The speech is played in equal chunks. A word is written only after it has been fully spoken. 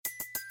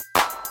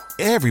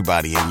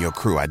Everybody in your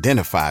crew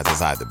identifies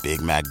as either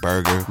Big Mac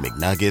Burger,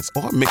 McNuggets,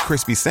 or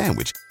McCrispy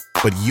Sandwich.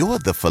 But you're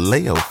the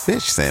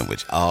Filet-O-Fish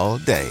Sandwich all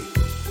day.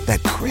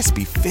 That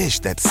crispy fish,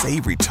 that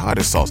savory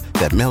tartar sauce,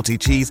 that melty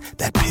cheese,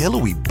 that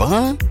pillowy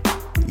bun.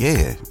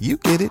 Yeah, you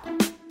get it.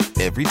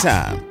 Every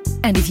time.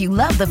 And if you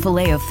love the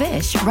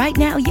Filet-O-Fish, right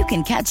now you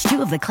can catch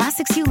two of the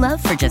classics you love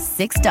for just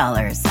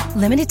 $6.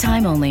 Limited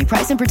time only.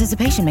 Price and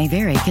participation may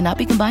vary. Cannot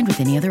be combined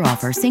with any other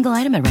offer. Single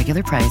item at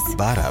regular price.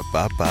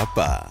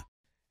 Ba-da-ba-ba-ba.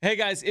 Hey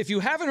guys, if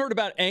you haven't heard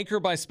about Anchor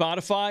by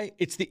Spotify,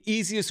 it's the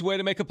easiest way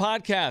to make a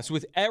podcast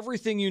with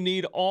everything you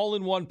need all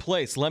in one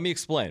place. Let me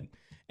explain.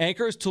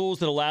 Anchor has tools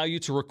that allow you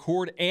to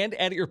record and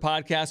edit your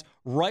podcast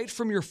right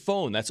from your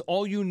phone. That's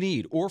all you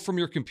need, or from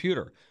your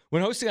computer.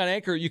 When hosting on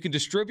Anchor, you can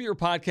distribute your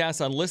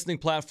podcast on listening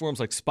platforms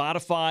like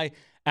Spotify,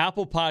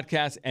 Apple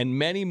Podcasts, and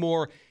many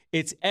more.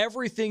 It's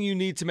everything you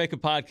need to make a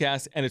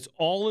podcast, and it's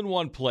all in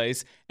one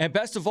place. And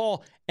best of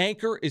all,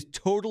 Anchor is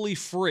totally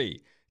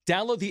free.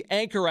 Download the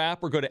Anchor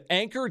app or go to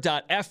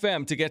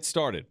anchor.fm to get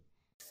started.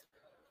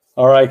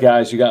 All right,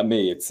 guys, you got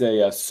me. It's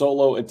a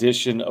solo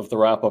edition of the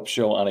wrap-up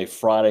show on a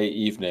Friday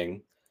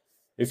evening.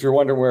 If you're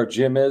wondering where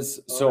Jim is,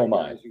 so am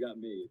I. You got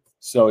me.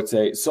 So it's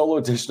a solo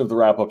edition of the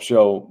wrap-up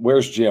show.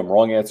 Where's Jim?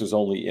 Wrong answers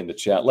only in the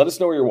chat. Let us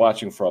know where you're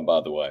watching from,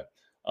 by the way.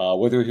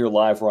 Whether you're here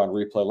live or on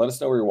replay, let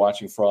us know where you're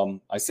watching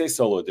from. I say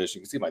solo edition.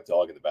 You can see my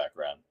dog in the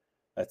background.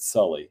 That's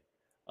Sully.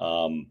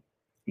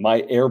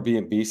 My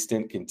Airbnb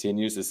stint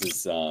continues. This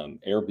is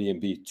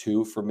Airbnb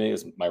 2 for me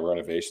as my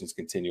renovations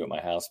continue at my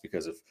house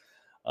because of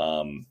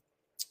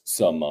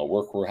some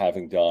work we're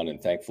having done. And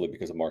thankfully,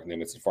 because of Mark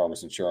Nimitz and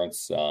Farmers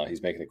Insurance,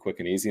 he's making it quick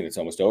and easy, and it's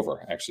almost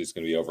over. Actually, it's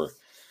going to be over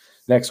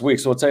next week.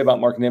 So I'll tell you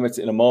about Mark Nimitz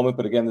in a moment.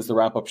 But again, this is the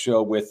wrap-up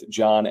show with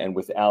John and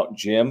without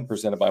Jim,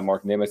 presented by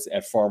Mark Nimitz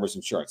at Farmers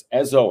Insurance.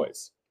 As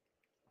always,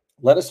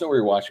 let us know where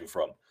you're watching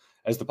from.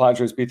 As the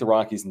Padres beat the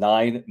Rockies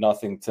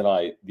 9-0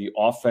 tonight, the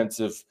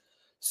offensive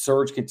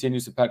surge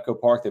continues at Petco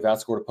Park. They've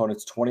outscored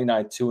opponents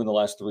 29-2 in the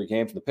last 3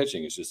 games, and the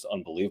pitching is just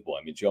unbelievable.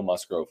 I mean, Joe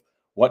Musgrove,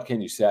 what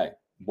can you say?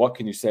 What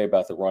can you say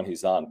about the run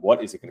he's on?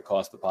 What is it going to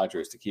cost the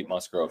Padres to keep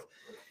Musgrove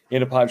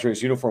in a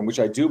Padres uniform, which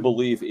I do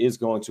believe is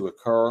going to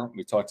occur?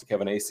 We talked to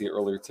Kevin Acee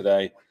earlier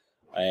today,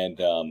 and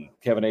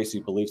Kevin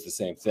Acee believes the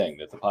same thing,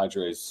 that the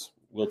Padres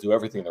will do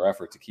everything in their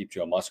effort to keep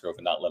Joe Musgrove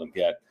and not let him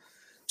get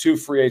to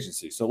free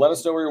agency. So let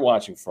us know where you're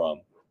watching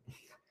from.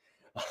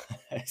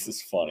 This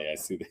is funny. I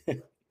see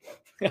that.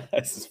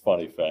 This is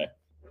funny, Faye.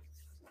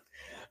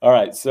 All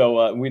right,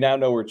 so we now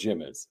know where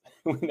Jim is.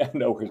 I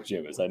know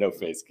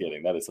Faye's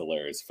kidding. That is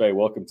hilarious. Faye,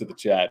 welcome to the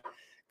chat.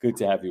 Good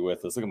to have you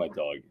with us. Look at my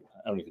dog.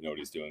 I don't even know what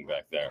he's doing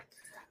back there.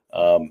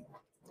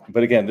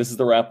 But again, this is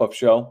the wrap-up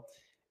show.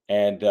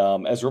 And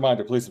as a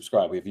reminder, please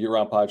subscribe. We have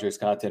year-round Padres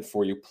content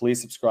for you. Please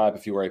subscribe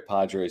if you are a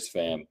Padres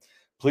fan.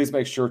 Please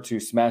make sure to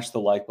smash the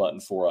like button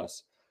for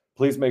us.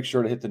 Please make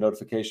sure to hit the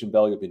notification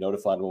bell. You'll be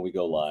notified when we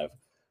go live.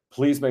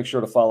 Please make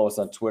sure to follow us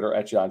on Twitter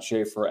at John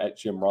Schaefer, at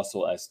Jim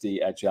Russell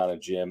SD, at John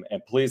and Jim.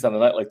 And please, on a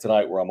night like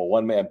tonight where I'm a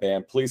one-man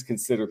band, please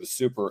consider the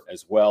Super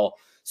as well.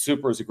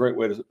 Super is a great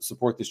way to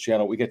support this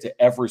channel. We get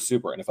to every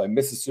Super. And if I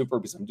miss a Super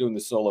because I'm doing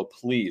this solo,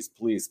 please,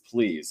 please,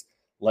 please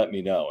let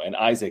me know. And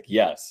Isaac,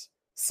 yes,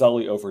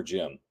 Sully over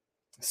Jim.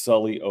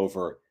 Sully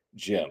over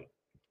Jim.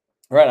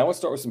 All right, I want to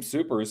start with some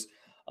Supers.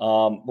 We're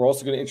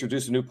also going to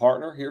introduce a new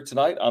partner here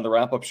tonight on the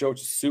wrap-up show, which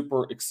is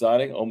super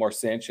exciting. Omar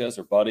Sanchez,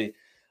 our buddy.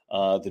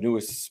 The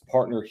newest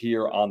partner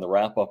here on the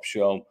wrap-up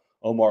show,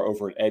 Omar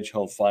over at Edge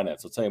Home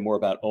Finance. I'll tell you more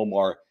about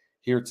Omar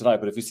here tonight.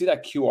 But if you see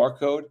that QR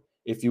code,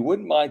 if you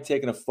wouldn't mind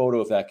taking a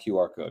photo of that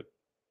QR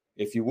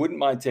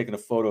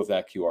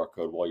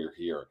code, while you're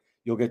here,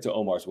 you'll get to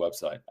Omar's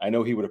website. I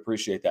know he would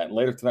appreciate that. And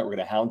later tonight, we're going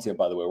to hound him,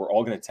 by the way. We're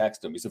all going to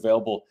text him. He's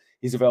available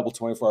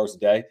 24 hours a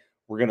day.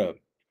 We're going to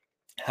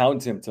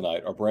hound him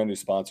tonight, our brand new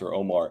sponsor,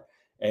 Omar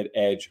at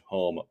Edge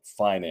Home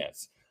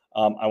Finance.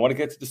 I want to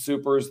get to the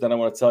Supers, then I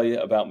want to tell you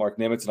about Mark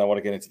Nimitz, and I want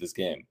to get into this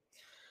game.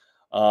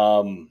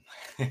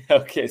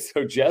 Okay,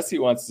 so Jesse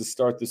wants to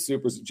start the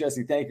Supers.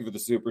 Jesse, thank you for the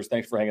Supers.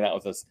 Thanks for hanging out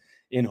with us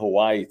in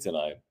Hawaii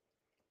tonight.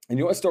 And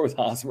you want to start with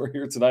Hosmer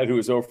here tonight, who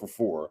is 0 for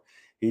 4.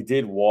 He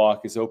did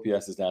walk. His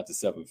OPS is down to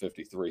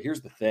 753. Here's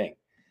the thing.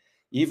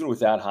 Even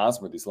without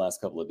Hosmer these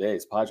last couple of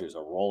days, Padres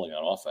are rolling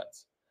on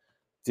offense.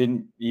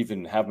 Didn't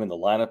even have him in the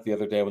lineup the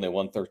other day when they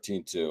won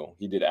 13-2.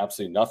 He did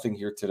absolutely nothing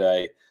here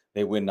today.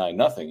 They win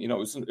 9-0. You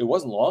know, it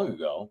wasn't long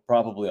ago,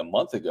 probably a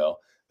month ago,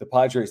 the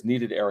Padres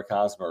needed Eric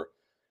Hosmer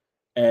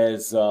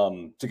as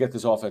to get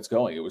this offense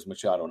going. It was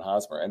Machado and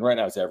Hosmer. And right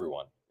now it's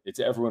everyone. It's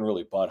everyone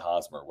really but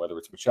Hosmer, whether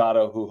it's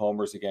Machado, who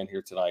homers again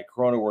here tonight,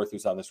 Cronenworth,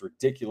 who's on this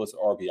ridiculous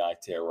RBI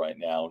tear right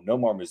now,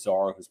 Nomar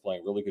Mazara, who's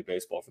playing really good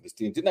baseball for this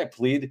team. Didn't I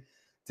plead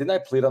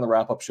on the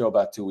wrap-up show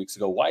about 2 weeks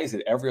ago? Why is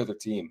it every other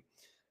team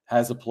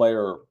has a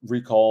player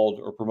recalled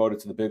or promoted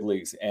to the big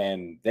leagues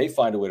and they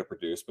find a way to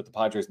produce, but the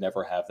Padres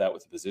never have that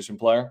with a position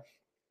player?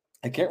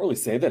 I can't really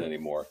say that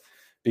anymore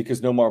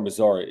because Nomar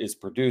Mazara is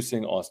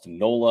producing. Austin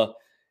Nola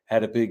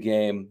had a big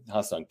game.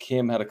 Hassan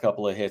Kim had a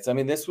couple of hits. I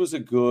mean, this was a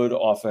good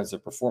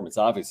offensive performance,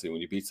 obviously,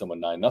 when you beat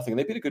someone 9-0. And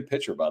they beat a good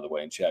pitcher, by the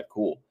way, in Chad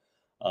Kuhl.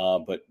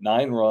 But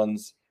 9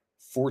 runs,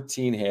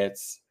 14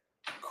 hits,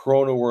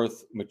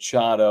 Cronenworth,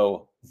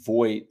 Machado,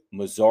 Voit,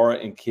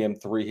 Mazzara, and Kim,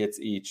 3 hits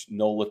each.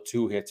 Nola,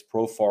 2 hits.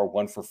 Profar,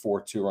 1 for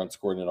 4, 2 runs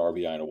scored, and an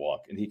RBI and a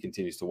walk. And he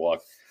continues to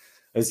walk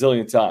a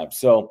zillion times.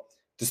 So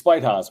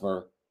despite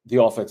Hosmer,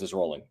 the offense is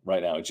rolling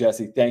right now.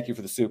 Jesse, thank you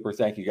for the super.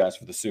 Thank you guys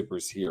for the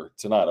supers here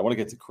tonight. I want to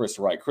get to Chris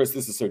Wright. Chris,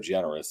 this is so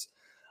generous.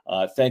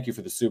 Thank you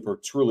for the super.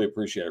 Truly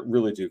appreciate it.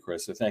 Really do,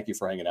 Chris. So thank you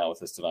for hanging out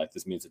with us tonight.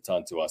 This means a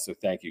ton to us. So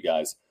thank you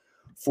guys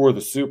for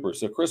the super.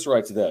 So Chris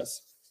writes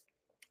this.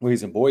 Well,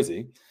 he's in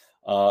Boise.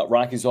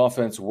 Rockies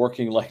offense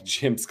working like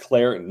Jim's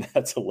Clareton.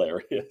 That's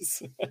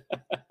hilarious.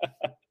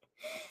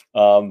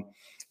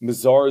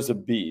 Mazzara is a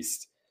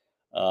beast.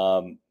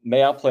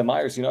 May outplay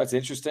Myers. It's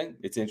interesting.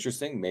 It's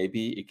interesting.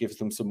 Maybe it gives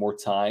them some more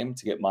time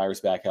to get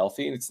Myers back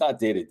healthy. And it's not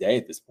day to day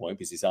at this point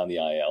because he's on the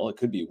IL. It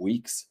could be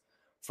weeks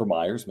for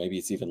Myers. Maybe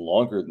it's even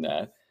longer than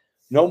that.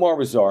 Nomar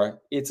Mazzara,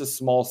 it's a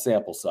small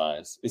sample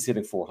size, is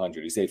hitting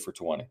 400. He's 8 for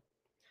 20.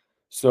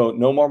 So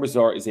Nomar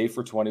Mazzara is 8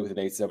 for 20 with an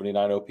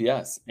 879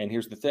 OPS. And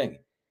here's the thing.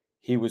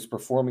 He was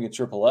performing in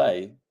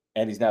AAA,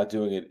 and he's now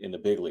doing it in the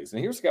big leagues.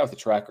 And here's a guy with a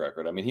track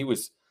record. I mean, he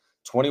was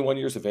 21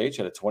 years of age,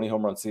 had a 20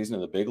 home run season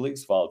in the big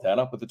leagues, followed that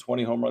up with a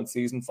 20 home run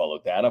season,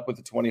 followed that up with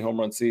a 20 home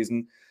run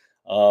season.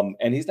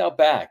 And he's now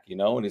back,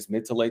 in his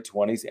mid to late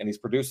 20s, and he's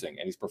producing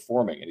and he's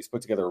performing, and he's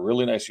put together a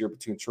really nice year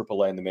between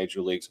AAA and the major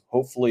leagues.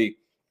 Hopefully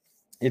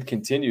it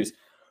continues.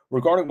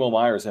 Regarding Will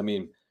Myers, I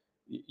mean,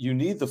 you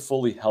need the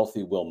fully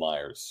healthy Will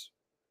Myers.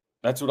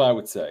 That's what I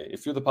would say.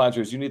 If you're the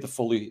Padres, you need the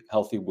fully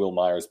healthy Will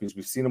Myers because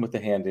we've seen him with the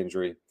hand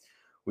injury.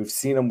 We've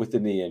seen him with the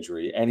knee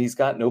injury, and he's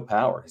got no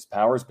power. His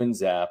power's been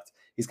zapped.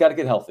 He's got to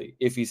get healthy.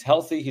 If he's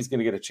healthy, he's going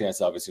to get a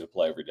chance, obviously, to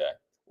play every day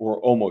or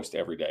almost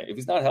every day. If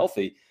he's not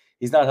healthy,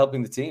 he's not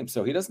helping the team.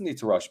 So he doesn't need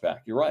to rush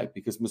back. You're right,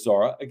 because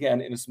Mazzara, again,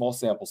 in a small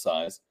sample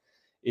size,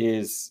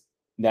 is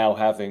now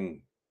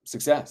having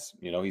success.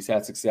 He's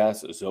had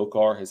success.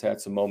 Zokar has had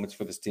some moments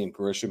for this team.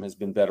 Grisham has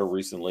been better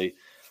recently.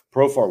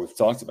 Profar, we've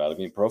talked about. I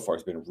mean, Profar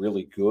has been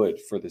really good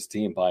for this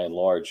team by and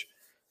large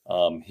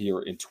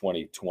here in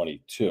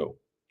 2022.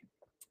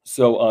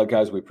 So,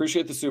 guys, we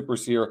appreciate the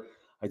supers here.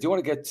 I do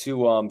want to get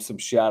to some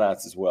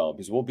shout-outs as well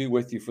because we'll be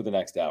with you for the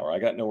next hour. I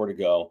got nowhere to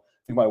go.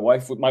 I think my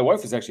wife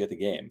was actually at the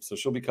game, so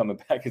she'll be coming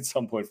back at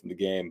some point from the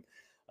game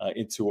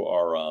into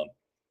our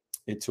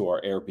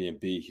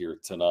Airbnb here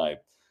tonight.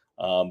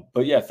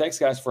 But, yeah, thanks,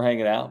 guys, for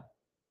hanging out.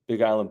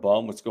 Big Island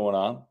Bum, what's going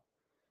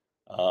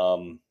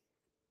on?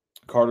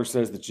 Carter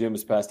says the Jim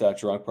is passed out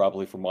drunk,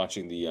 probably from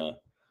watching the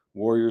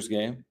Warriors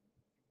game.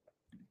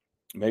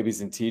 Maybe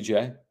he's in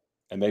TJ,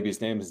 and maybe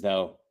his name is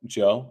now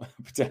Joe,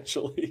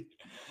 potentially.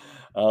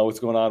 What's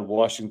going on?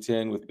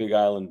 Washington with Big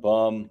Island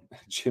Bum.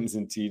 Jim's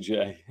in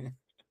TJ.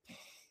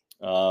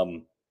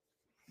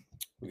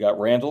 We got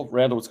Randall.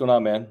 Randall, what's going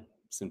on, man?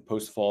 It's in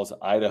Post Falls,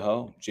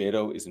 Idaho.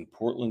 Jado is in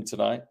Portland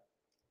tonight.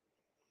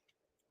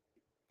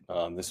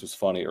 This was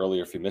funny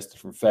earlier if you missed it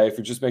from Faye. If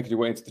you're just making your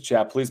way into the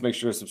chat, please make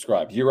sure to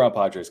subscribe. Year-round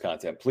Padres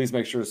content. Please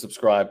make sure to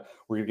subscribe.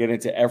 We're going to get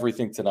into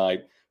everything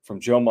tonight, from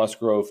Joe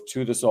Musgrove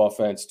to this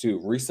offense to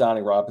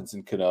re-signing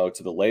Robinson Cano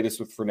to the latest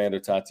with Fernando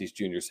Tatis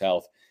Jr.'s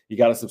health. You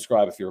got to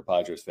subscribe if you're a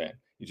Padres fan.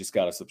 You just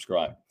got to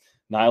subscribe.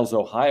 Niles,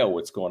 Ohio,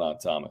 what's going on,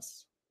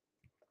 Thomas?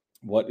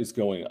 What is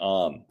going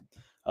on?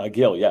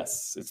 Gil,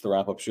 yes, it's the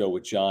wrap-up show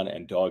with John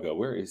and Doggo.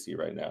 Where is he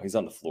right now? He's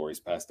on the floor. He's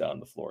passed out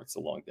on the floor. It's a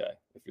long day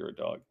if you're a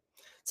dog.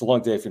 It's a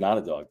long day if you're not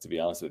a dog, to be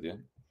honest with you.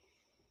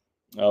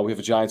 We have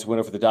a Giants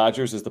winner for the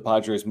Dodgers as the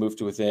Padres move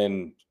to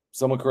within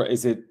someone.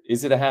 Is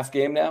it a half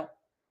game now?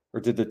 Or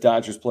did the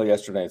Dodgers play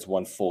yesterday? It's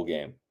one full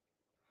game.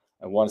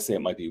 I want to say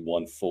it might be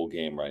one full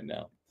game right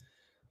now.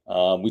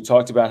 We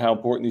talked about how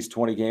important these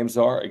 20 games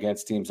are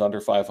against teams under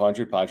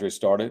 500. Padres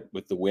started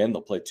with the win.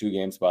 They'll play 2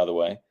 games, by the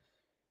way,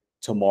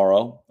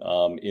 tomorrow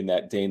in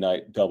that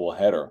day-night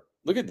doubleheader.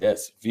 Look at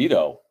this.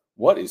 Vito,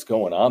 what is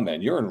going on,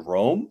 man? You're in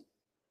Rome?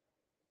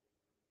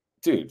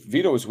 Dude,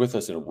 Vito was with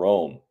us in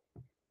Rome.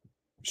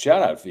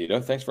 Shout out,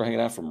 Vito. Thanks for hanging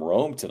out from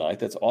Rome tonight.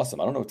 That's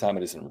awesome. I don't know what time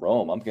it is in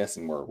Rome. I'm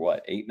guessing we're,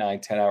 8, 9,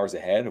 10 hours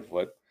ahead of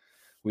what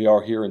we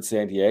are here in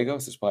San Diego.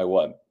 So it's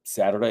probably,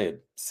 Saturday at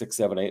 6,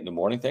 7, 8 in the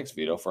morning. Thanks,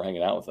 Vito, for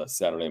hanging out with us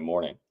Saturday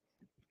morning.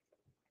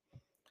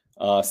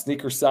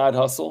 Sneaker Side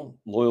Hustle,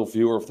 loyal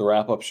viewer of the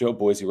wrap-up show,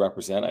 Boise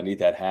represent. I need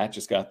that hat.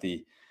 Just got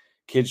the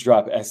Kids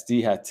Drop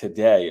SD hat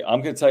today.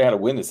 I'm going to tell you how to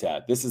win this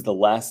hat. This is the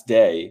last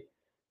day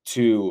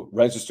to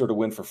register to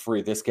win for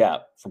free this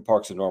cap from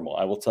Parks and Normal.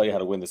 I will tell you how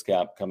to win this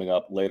cap coming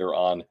up later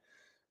on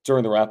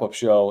during the wrap-up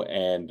show.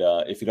 And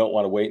if you don't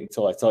want to wait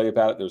until I tell you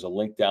about it, there's a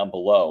link down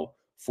below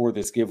for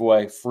this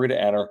giveaway. Free to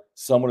enter.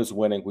 Someone is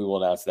winning. We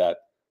will announce that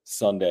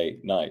Sunday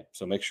night.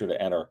 So make sure to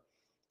enter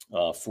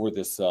for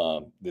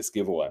this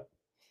giveaway.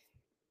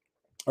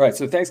 All right,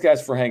 so thanks,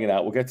 guys, for hanging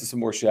out. We'll get to some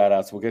more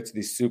shout-outs. We'll get to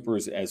these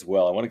supers as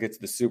well. I want to get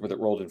to the super that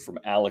rolled in from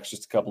Alex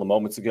just a couple of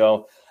moments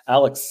ago.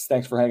 Alex,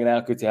 thanks for hanging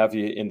out. Good to have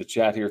you in the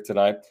chat here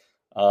tonight.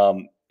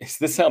 Is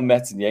this how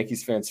Mets and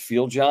Yankees fans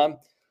feel, John?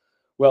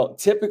 Well,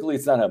 typically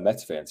it's not how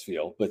Mets fans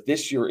feel, but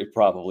this year it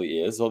probably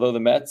is. Although the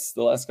Mets,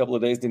 the last couple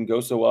of days didn't go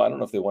so well. I don't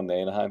know if they won in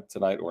Anaheim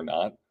tonight or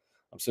not.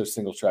 I'm so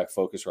single track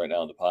focused right now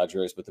on the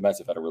Padres, but the Mets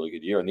have had a really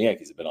good year, and the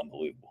Yankees have been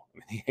unbelievable. I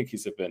mean, the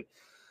Yankees have been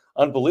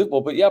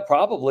unbelievable. But yeah,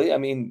 probably. I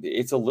mean,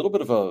 it's a little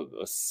bit of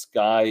a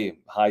sky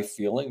high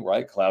feeling,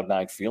 right? Cloud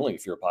nine feeling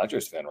if you're a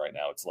Padres fan right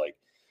now. It's like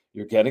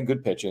you're getting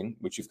good pitching,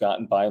 which you've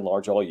gotten by and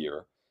large all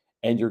year,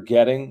 and you're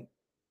getting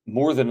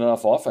more than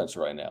enough offense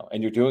right now.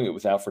 And you're doing it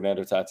without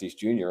Fernando Tatis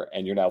Jr.,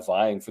 and you're now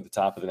vying for the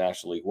top of the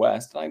National League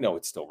West. And I know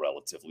it's still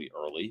relatively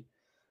early,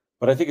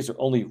 but I think it's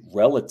only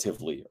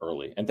relatively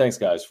early. And thanks,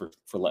 guys, for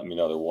letting me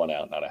know they're one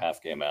out, not a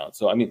half game out.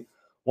 So, I mean,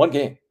 one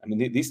game. I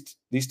mean,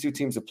 these two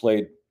teams have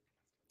played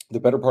the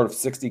better part of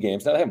 60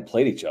 games. Now, they haven't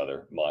played each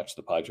other much,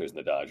 the Padres and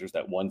the Dodgers.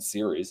 That one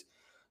series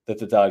that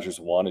the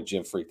Dodgers won and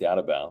Jim freaked out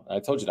about. And I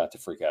told you not to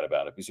freak out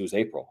about it because it was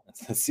April.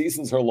 The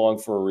seasons are long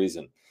for a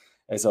reason,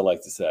 as I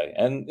like to say.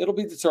 And it'll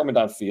be determined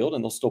on field,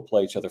 and they'll still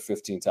play each other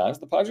 15 times.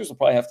 The Padres will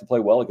probably have to play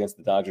well against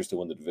the Dodgers to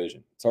win the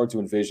division. It's hard to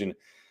envision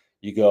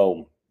you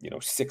go,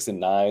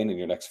 6-9 in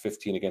your next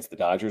 15 against the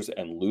Dodgers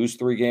and lose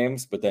 3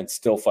 games, but then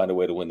still find a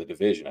way to win the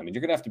division. I mean,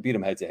 you're going to have to beat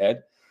them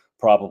head-to-head,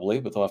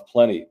 probably, but they'll have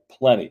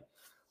plenty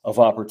of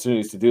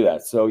opportunities to do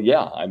that. So,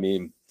 yeah, I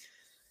mean,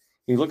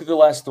 you look at the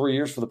last 3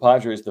 years for the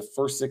Padres, the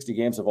first 60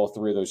 games of all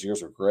 3 of those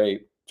years are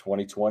great.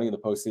 2020 in the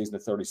postseason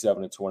at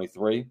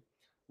 37-23.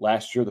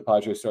 Last year, the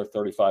Padres started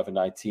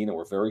 35-19 and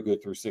were very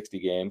good through 60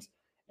 games.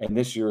 And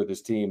this year,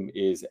 this team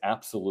is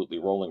absolutely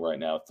rolling right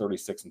now,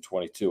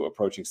 36-22,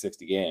 approaching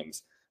 60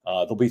 games.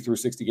 They'll be through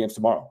 60 games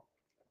tomorrow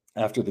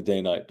after the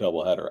day-night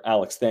doubleheader.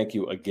 Alex, thank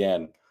you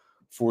again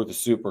for the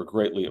super.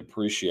 Greatly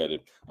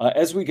appreciated.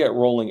 As we get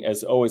rolling,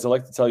 as always, I'd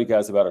like to tell you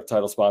guys about our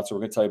title sponsor.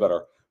 We're going to tell you about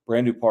our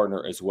brand new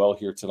partner as well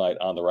here tonight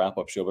on the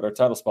wrap-up show. But our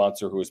title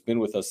sponsor, who has been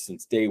with us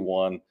since day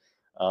one,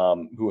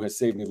 who has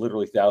saved me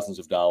literally thousands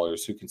of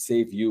dollars, who can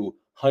save you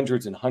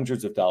hundreds and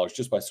hundreds of dollars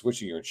just by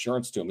switching your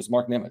insurance to him, is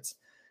Mark Nimitz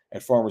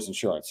at Farmers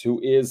Insurance,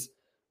 who is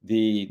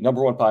the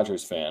number one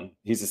Padres fan.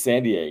 He's a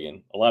San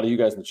Diegan. A lot of you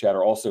guys in the chat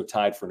are also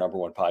tied for number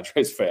one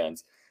Padres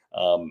fans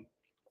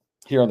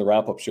here on the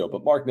wrap-up show.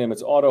 But Mark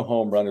Nimitz, auto,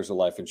 home, renters of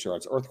life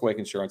insurance, earthquake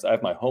insurance. I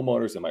have my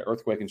homeowners and my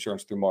earthquake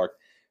insurance through Mark.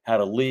 Had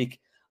a leak.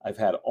 I've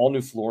had all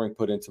new flooring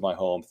put into my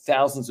home,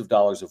 thousands of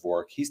dollars of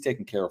work. He's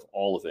taken care of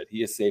all of it.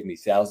 He has saved me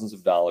thousands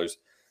of dollars.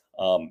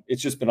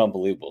 It's just been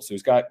unbelievable. So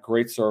he's got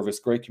great service,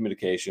 great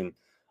communication,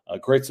 a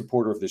great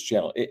supporter of this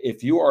channel.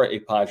 If you are a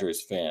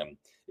Padres fan,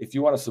 if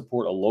you want to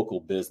support a local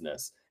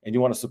business and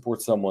you want to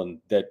support someone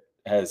that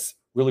has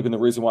really been the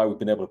reason why we've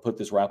been able to put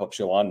this wrap-up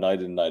show on night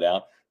in and night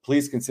out,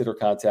 please consider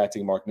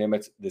contacting Mark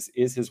Nimitz. This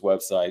is his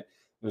website.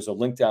 There's a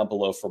link down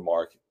below for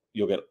Mark.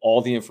 You'll get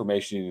all the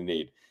information you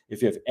need.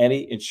 If you have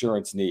any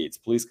insurance needs,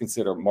 please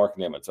consider Mark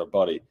Nimitz, our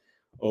buddy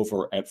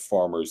over at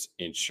Farmers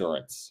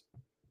Insurance.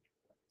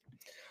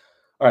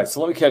 All right,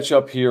 so let me catch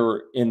up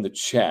here in the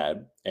chat.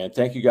 And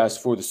thank you guys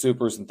for the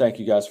supers, and thank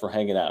you guys for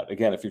hanging out.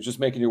 Again, if you're just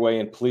making your way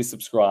in, please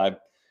subscribe.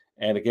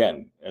 And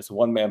again, as a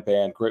one-man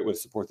band, great way to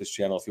support this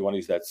channel. If you want to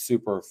use that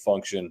super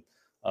function,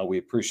 we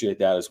appreciate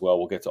that as well.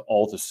 We'll get to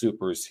all the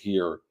supers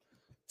here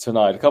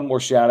tonight. A couple more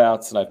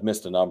shout-outs, and I've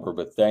missed a number,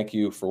 but thank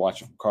you for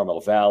watching from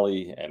Carmel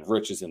Valley, and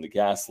Rich is in the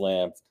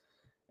Gaslamp,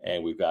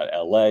 and we've got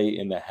LA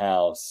in the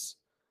house.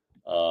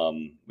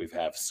 We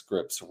have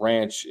Scripps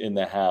Ranch in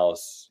the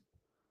house.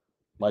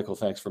 Michael,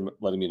 thanks for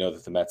letting me know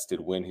that the Mets did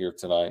win here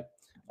tonight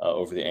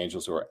over the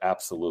Angels, who are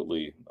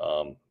absolutely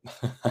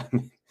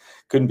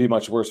couldn't be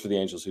much worse for the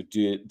Angels, who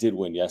did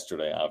win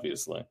yesterday,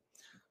 obviously.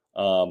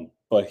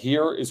 But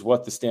here is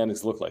what the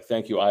standings look like.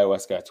 Thank you,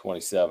 iOS Guy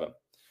 27.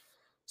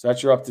 So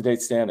that's your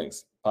up-to-date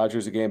standings.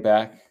 Padres a game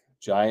back.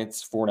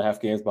 Giants 4.5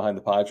 games behind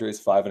the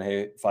Padres,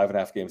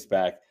 5.5 games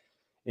back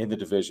in the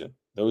division.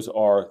 Those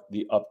are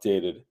the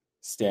updated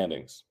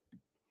standings.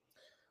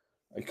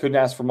 I couldn't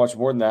ask for much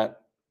more than that.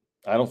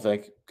 I don't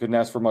think. Couldn't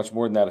ask for much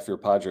more than that if you're a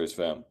Padres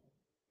fan.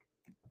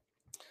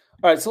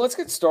 All right, so let's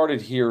get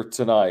started here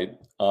tonight.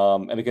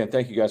 And again,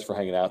 thank you guys for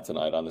hanging out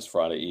tonight on this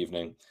Friday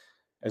evening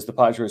as the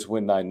Padres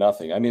win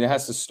 9-0. I mean, it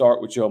has to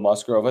start with Joe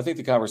Musgrove. I think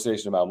the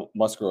conversation about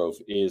Musgrove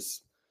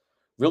is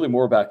really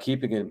more about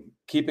keeping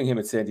him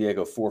in San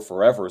Diego for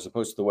forever as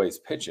opposed to the way he's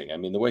pitching. I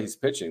mean, the way he's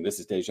pitching, this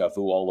is deja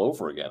vu all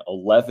over again.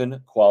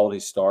 11 quality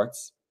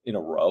starts in a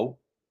row.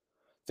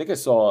 I think I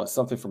saw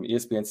something from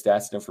ESPN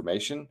Stats and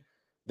Information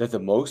that the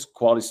most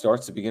quality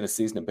starts to begin a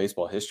season in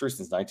baseball history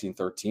since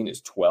 1913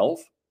 is 12.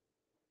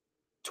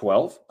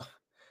 12.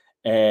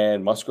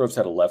 And Musgrove's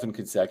had 11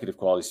 consecutive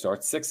quality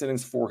starts, 6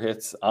 innings, 4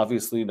 hits,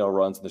 obviously no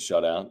runs in the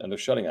shutout, and they're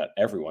shutting out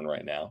everyone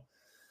right now.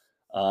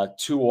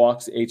 2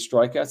 walks, 8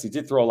 strikeouts. He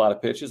did throw a lot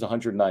of pitches,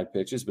 109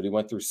 pitches, but he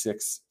went through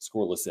 6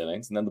 scoreless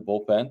innings. And then the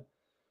bullpen,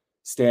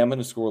 Stammen,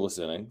 a scoreless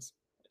inning.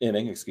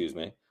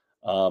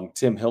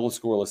 Tim Hill, a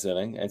scoreless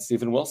inning, and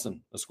Steven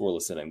Wilson, a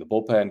scoreless inning. The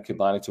bullpen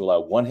combining to allow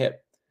 1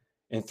 hit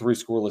in 3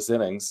 scoreless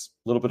innings.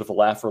 A little bit of a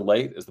laugher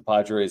late as the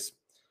Padres,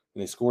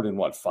 they scored in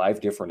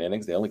 5 different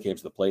innings. They only came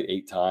to the plate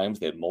 8 times.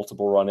 They had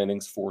multiple run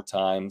innings 4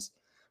 times.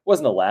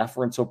 Wasn't a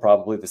laugher until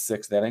probably the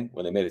 6th inning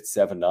when they made it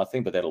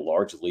 7-0, but they had a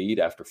large lead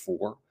after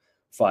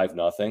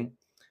 5-0.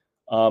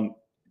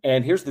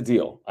 And here's the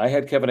deal. I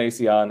had Kevin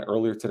Acee on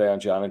earlier today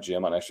on John and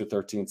Jim on Extra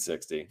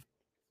 1360.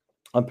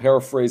 I'm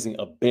paraphrasing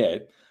a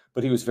bit,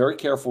 but he was very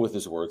careful with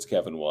his words,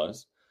 Kevin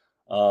was,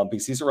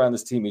 because he's around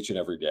this team each and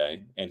every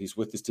day, and he's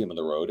with this team on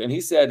the road. And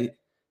he said,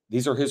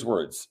 these are his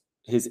words,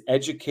 his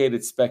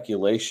educated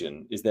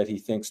speculation is that he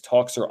thinks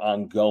talks are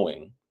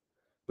ongoing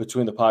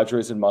between the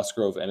Padres and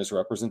Musgrove and his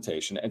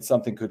representation, and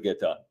something could get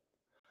done.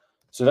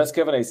 So that's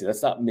Kevin Acee.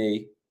 That's not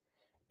me.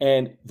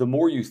 And the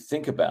more you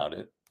think about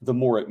it, the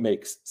more it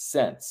makes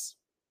sense.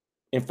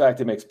 In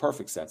fact, it makes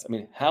perfect sense. I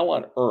mean, how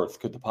on earth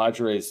could the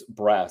Padres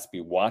brass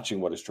be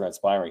watching what is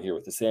transpiring here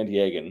with the San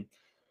Diegan,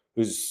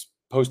 who's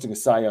posting a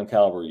Cy Young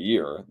caliber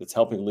year that's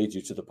helping lead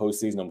you to the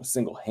postseason almost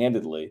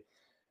single-handedly?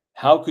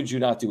 How could you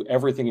not do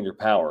everything in your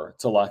power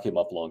to lock him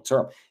up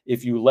long-term?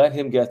 If you let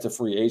him get to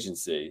free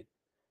agency,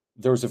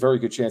 there's a very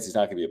good chance he's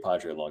not going to be a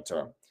Padre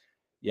long-term.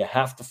 You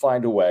have to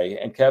find a way.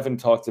 And Kevin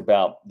talked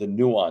about the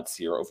nuance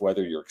here of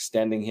whether you're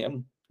extending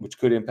him, which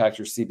could impact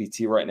your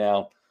CBT right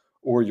now,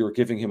 or you're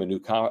giving him a new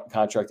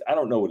contract. I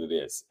don't know what it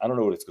is. I don't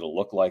know what it's going to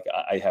look like.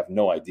 I have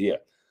no idea.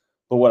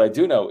 But what I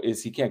do know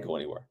is he can't go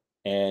anywhere.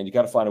 And you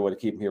got to find a way to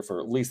keep him here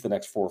for at least the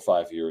next 4 or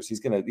 5 years.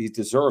 He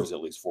deserves at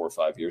least 4 or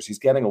 5 years. He's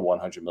getting a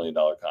 $100 million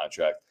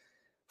contract.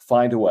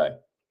 Find a way.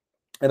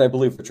 And I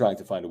believe we're trying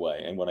to find a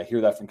way. And when I hear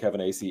that from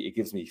Kevin Acee, it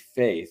gives me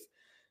faith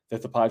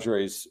that the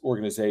Padres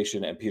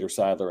organization and Peter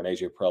Seidler and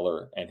AJ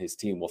Preller and his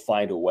team will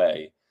find a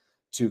way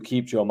to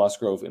keep Joe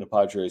Musgrove in a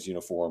Padres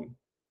uniform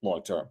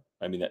long term.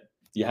 I mean,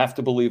 you have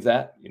to believe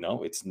that.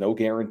 It's no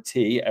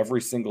guarantee. Every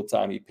single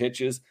time he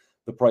pitches,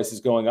 the price is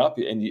going up.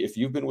 And if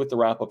you've been with the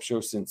wrap-up show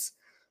since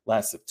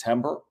last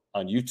September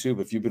on YouTube,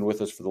 if you've been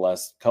with us for the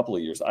last couple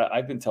of years,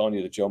 I've been telling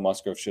you that Joe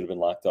Musgrove should have been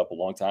locked up a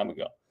long time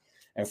ago.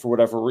 And for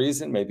whatever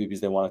reason, maybe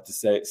because they wanted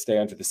to stay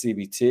under the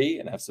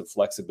CBT and have some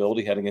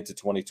flexibility heading into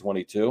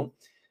 2022,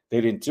 they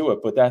didn't do it.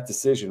 But that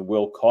decision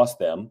will cost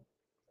them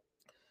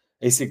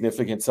a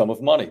significant sum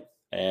of money.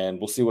 And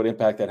we'll see what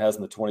impact that has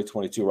on the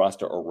 2022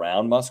 roster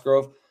around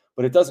Musgrove.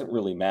 But it doesn't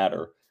really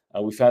matter.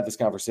 We've had this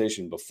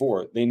conversation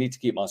before. They need to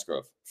keep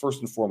Musgrove.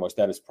 First and foremost,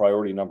 that is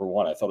priority number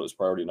one. I thought it was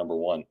priority number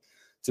one,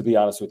 to be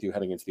honest with you,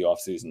 heading into the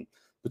offseason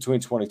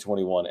between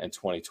 2021 and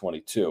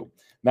 2022.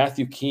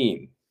 Matthew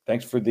Keene,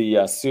 thanks for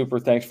the super.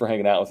 Thanks for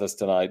hanging out with us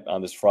tonight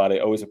on this Friday.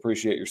 Always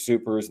appreciate your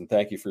supers, and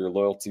thank you for your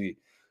loyalty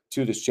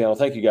to this channel.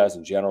 Thank you guys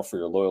in general for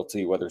your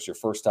loyalty, whether it's your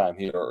first time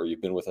here or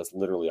you've been with us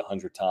literally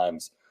 100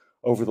 times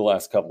over the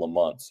last couple of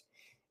months.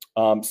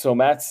 So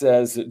Matt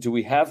says, do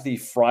we have the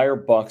Friar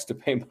bucks to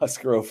pay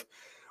Musgrove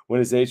when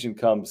his agent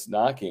comes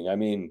knocking? I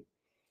mean,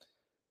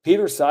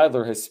 Peter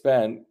Seidler has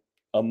spent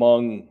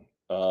among,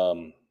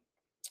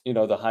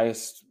 the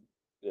highest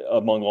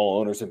among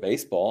all owners in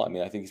baseball. I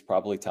mean, I think he's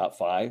probably top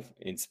 5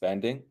 in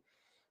spending.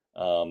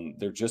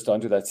 They're just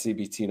under that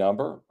CBT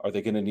number. Are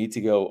they going to need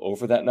to go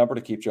over that number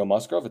to keep Joe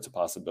Musgrove? It's a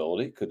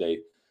possibility. Could they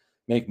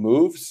make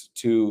moves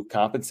to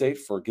compensate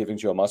for giving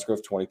Joe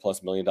Musgrove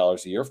 $20+ million a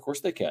year? Of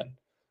course they can.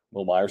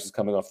 Will Myers is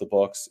coming off the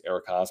books.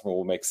 Eric Hosmer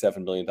will make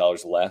 $7 million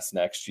less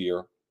next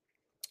year.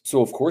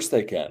 So of course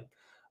they can.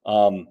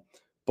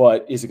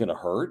 But is it going to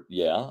hurt?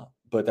 Yeah,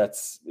 but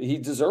he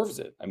deserves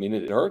it. I mean,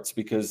 it hurts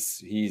because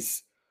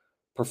he's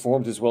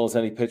performed as well as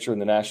any pitcher in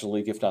the National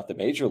League, if not the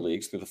major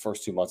leagues, through the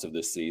first 2 months of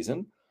this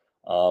season.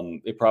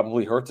 It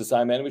probably hurt to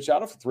sign Manny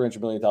Machado for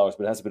 $300 million,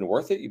 but has it been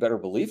worth it? You better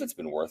believe it's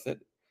been worth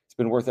it. It's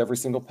been worth every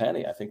single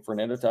penny. I think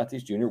Fernando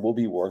Tatis Jr. will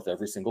be worth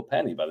every single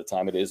penny by the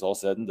time it is all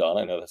said and done.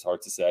 I know that's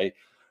hard to say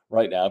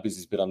right now because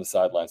he's been on the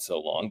sidelines so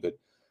long, but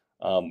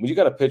when you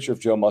got a pitcher of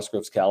Joe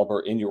Musgrove's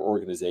caliber in your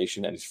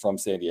organization and he's from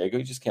San Diego,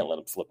 you just can't let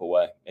him slip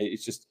away.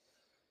 It's just,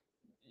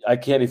 I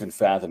can't even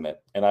fathom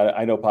it. And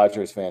I know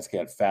Padres fans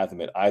can't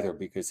fathom it either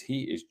because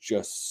he is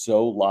just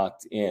so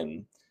locked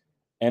in.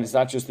 And it's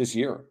not just this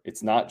year.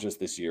 It's not just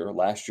this year.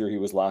 Last year he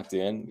was locked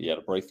in. He had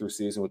a breakthrough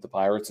season with the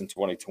Pirates in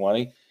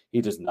 2020.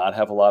 He does not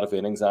have a lot of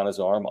innings on his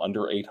arm,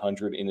 under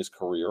 800 in his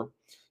career.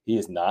 He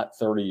is not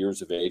 30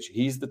 years of age.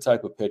 He's the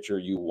type of pitcher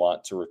you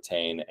want to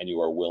retain and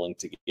you are willing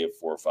to give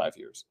 4 or 5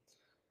 years.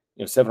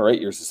 7 or 8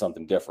 years is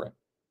something different.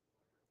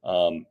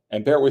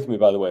 And bear with me,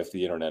 by the way, if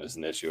the internet is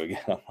an issue.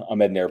 Again,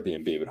 I'm at an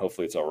Airbnb, but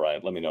hopefully it's all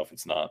right. Let me know if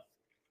it's not.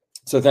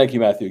 So thank you,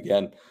 Matthew,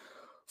 again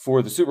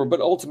for the super.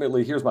 But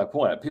ultimately, here's my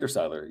point. Peter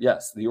Seidler,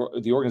 yes, the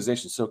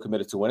organization is so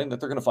committed to winning that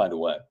they're going to find a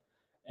way.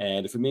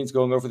 And if it means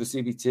going over the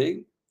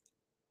CBT,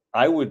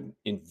 I would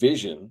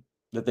envision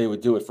that they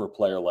would do it for a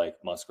player like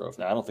Musgrove.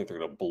 Now, I don't think they're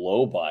going to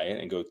blow by it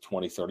and go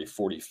 20, 30,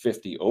 40,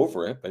 50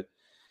 over it. But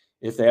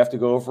if they have to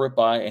go over it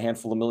by a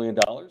handful of $1 million,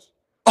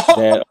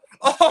 then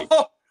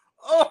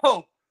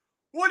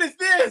what is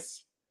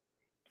this?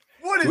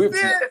 What is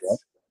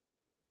this?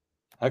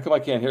 How come I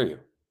can't hear you?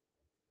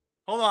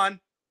 Hold on.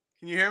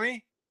 Can you hear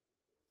me?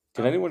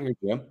 Can anyone hear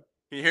Jim?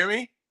 Can you hear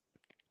me?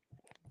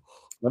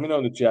 Let me know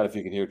in the chat if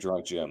you can hear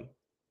Drunk Jim.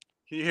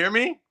 Can you hear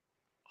me?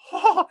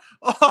 Oh,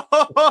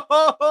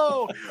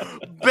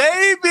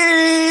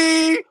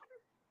 baby!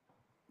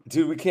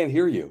 Dude, we can't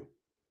hear you.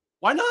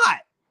 Why not?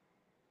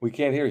 We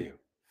can't hear you.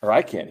 Or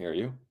I can't hear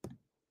you.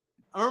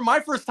 I remember my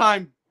first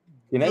time.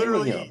 Can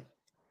anyone hear him?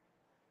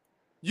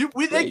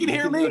 They can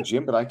hear me. Hear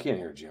Jim, but I can't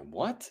hear Jim.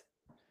 What?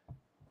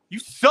 You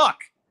suck.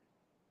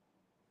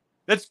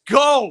 Let's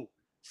go.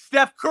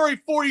 Steph Curry,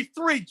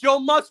 43. Joe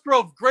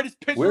Musgrove, greatest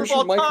pitcher Where's of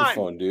all your time.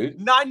 microphone, dude?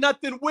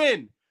 9-0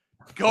 win.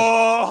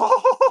 Go.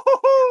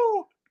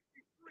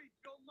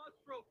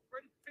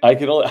 I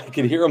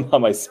can hear him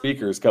on my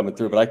speakers coming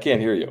through, but I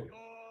can't hear you.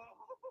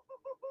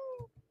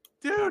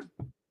 Dude.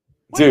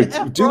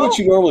 Dude, do what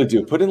you normally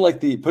do. Put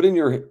in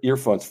your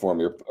earphones for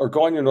me, or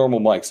go on your normal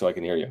mic so I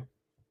can hear you.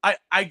 I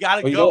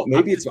gotta go. You know,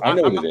 maybe it's. I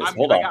know what it is.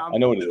 Hold on. I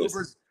know what it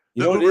is.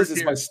 You know what it is?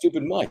 It's my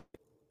stupid mic.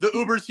 The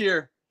Uber's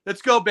here.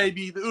 Let's go,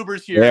 baby. The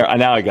Uber's here. There.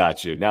 Now I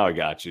got you.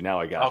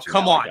 Oh,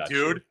 come on,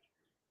 dude.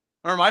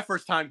 Or my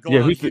first time going.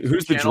 Yeah,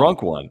 who's the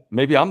drunk one?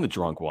 Maybe I'm the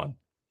drunk one.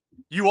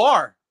 You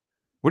are.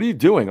 What are you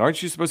doing?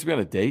 Aren't you supposed to be on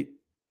a date?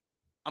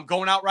 I'm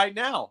going out right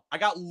now. I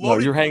got loaded.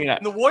 No, you're hanging out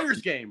in the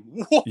Warriors game.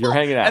 Whoa. You're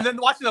hanging out. And then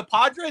watching the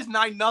Padres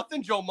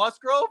 9-0. Joe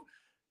Musgrove.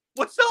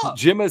 What's up?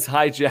 Jim has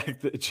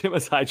hijacked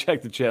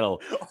the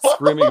channel,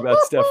 screaming about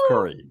Steph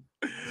Curry.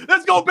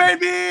 Let's go,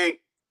 baby!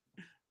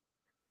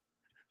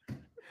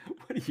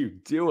 What are you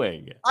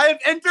doing? I have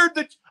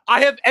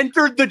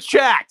entered the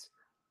chat.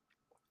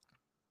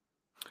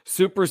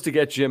 Supers to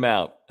get Jim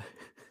out.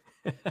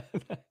 So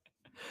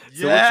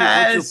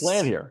yes. What's your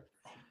plan here?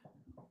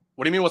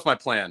 What do you mean? What's my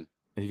plan?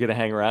 Are you gonna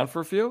hang around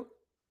for a few?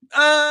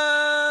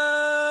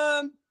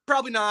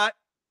 Probably not.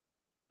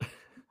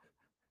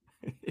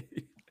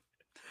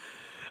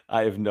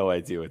 I have no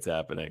idea what's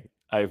happening.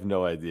 I have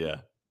no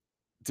idea.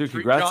 Dude,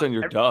 congrats on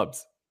your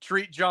dubs.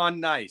 Treat John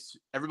nice.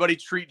 Everybody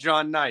treat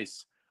John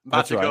nice. I'm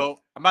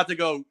about to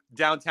go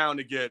downtown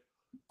to get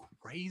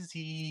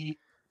crazy.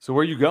 So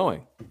where are you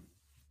going?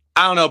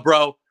 I don't know,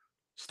 bro.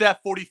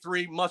 Steph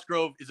 43,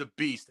 Musgrove is a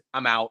beast.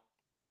 I'm out.